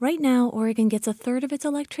Right now, Oregon gets a third of its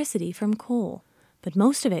electricity from coal, but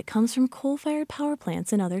most of it comes from coal-fired power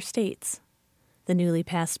plants in other states. The newly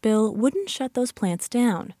passed bill wouldn't shut those plants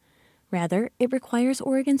down. Rather, it requires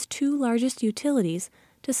Oregon's two largest utilities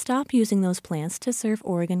to stop using those plants to serve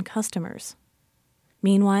Oregon customers.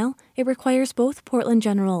 Meanwhile, it requires both Portland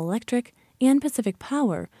General Electric and Pacific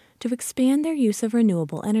Power to expand their use of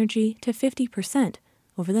renewable energy to 50%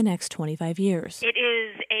 over the next 25 years. It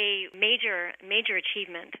is a major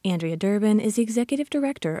achievement. Andrea Durbin is the executive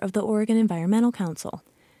director of the Oregon Environmental Council.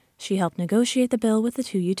 She helped negotiate the bill with the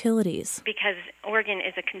two utilities. Because Oregon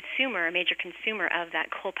is a major consumer of that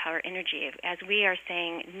coal power energy. As we are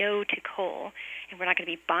saying no to coal, and we're not going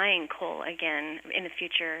to be buying coal again in the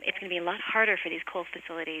future, it's going to be a lot harder for these coal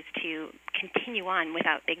facilities to continue on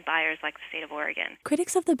without big buyers like the state of Oregon.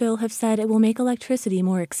 Critics of the bill have said it will make electricity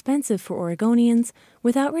more expensive for Oregonians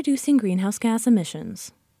without reducing greenhouse gas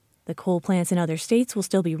emissions. The coal plants in other states will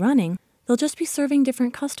still be running, they'll just be serving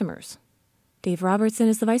different customers. Dave Robertson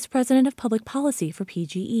is the Vice President of Public Policy for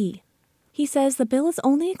PGE. He says the bill is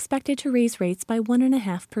only expected to raise rates by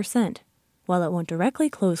 1.5%. While it won't directly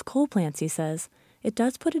close coal plants, he says, it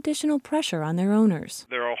does put additional pressure on their owners.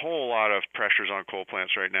 There are a whole lot of pressures on coal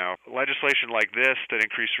plants right now. Legislation like this that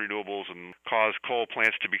increase renewables and cause coal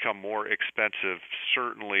plants to become more expensive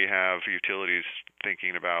certainly have utilities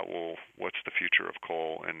thinking about, well, what's the future of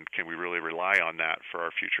coal, and can we really rely on that for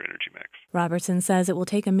our future energy mix? Robertson says it will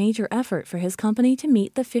take a major effort for his company to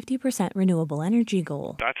meet the 50% renewable energy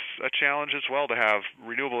goal. That's a challenge as well, to have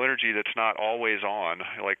renewable energy that's not always on.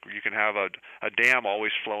 Like you can have a dam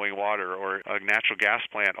always flowing water, or a natural gas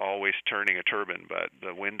plant always turning a turbine, but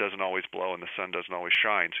the wind doesn't always blow and the sun doesn't always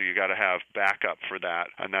shine. So you got to have backup for that,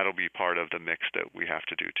 and that'll be part of the mix that we have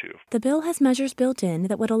to do too. The bill has measures built in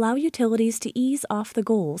that would allow utilities to ease off the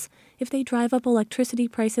goals if they drive up electricity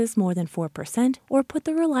prices more than 4% or put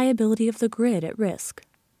the reliability of the grid at risk.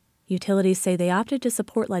 Utilities say they opted to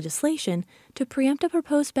support legislation to preempt a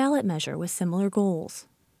proposed ballot measure with similar goals.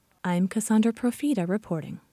 I'm Cassandra Profita reporting.